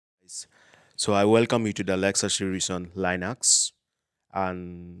So I welcome you to the lecture series on Linux.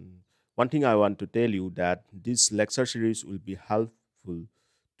 And one thing I want to tell you that this lecture series will be helpful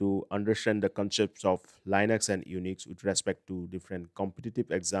to understand the concepts of Linux and Unix with respect to different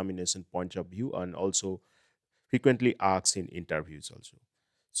competitive examination points of view and also frequently asked in interviews also.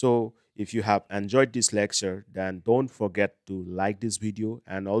 So if you have enjoyed this lecture, then don't forget to like this video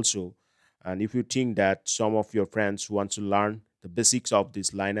and if you think that some of your friends want to learn the basics of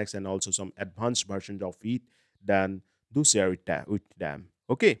this Linux and also some advanced versions of it, then do share it with them.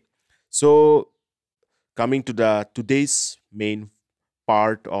 Okay. So coming to the today's main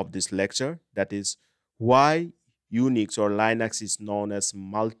part of this lecture, that is why Unix or Linux is known as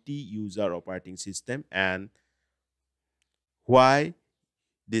multi-user operating system and why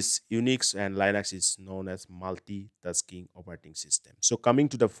this Unix and Linux is known as multitasking operating system. So coming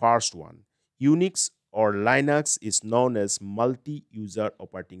to the first one, Unix or Linux is known as multi-user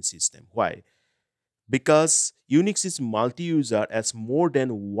operating system. Why? Because Unix is multi-user as more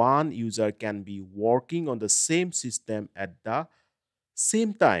than one user can be working on the same system at the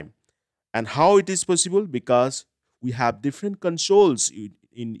same time. And how it is possible? Because we have different consoles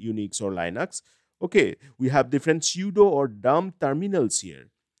in Unix or Linux. Okay, we have different pseudo or dumb terminals here.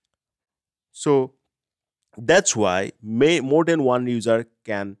 So that's why more than one user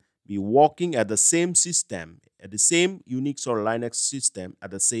can be working at the same system, at the same Unix or Linux system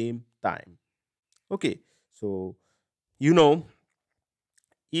at the same time. Okay, so you know,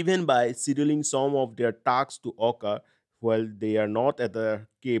 even by scheduling some of their tasks to occur while they are not at the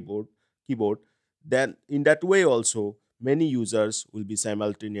keyboard, then in that way also many users will be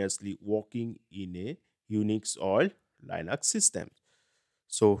simultaneously working in a Unix or Linux system.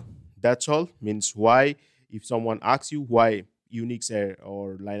 So that's all. Means why, if someone asks you why Unix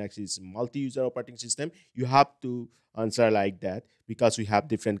or Linux is multi-user operating system, you have to answer like that because we have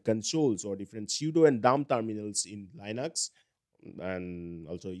different consoles or different pseudo and dumb terminals in Linux and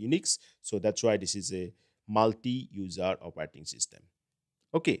also Unix. So that's why this is a multi-user operating system.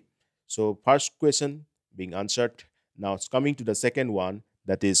 Okay, so first question being answered. Now it's coming to the second one,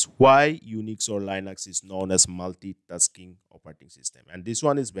 that is why Unix or Linux is known as multitasking operating system. And this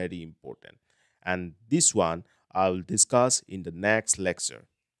one is very important. And this one I will discuss in the next lecture.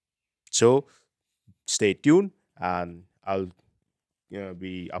 So stay tuned and I'll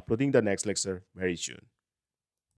be uploading the next lecture very soon.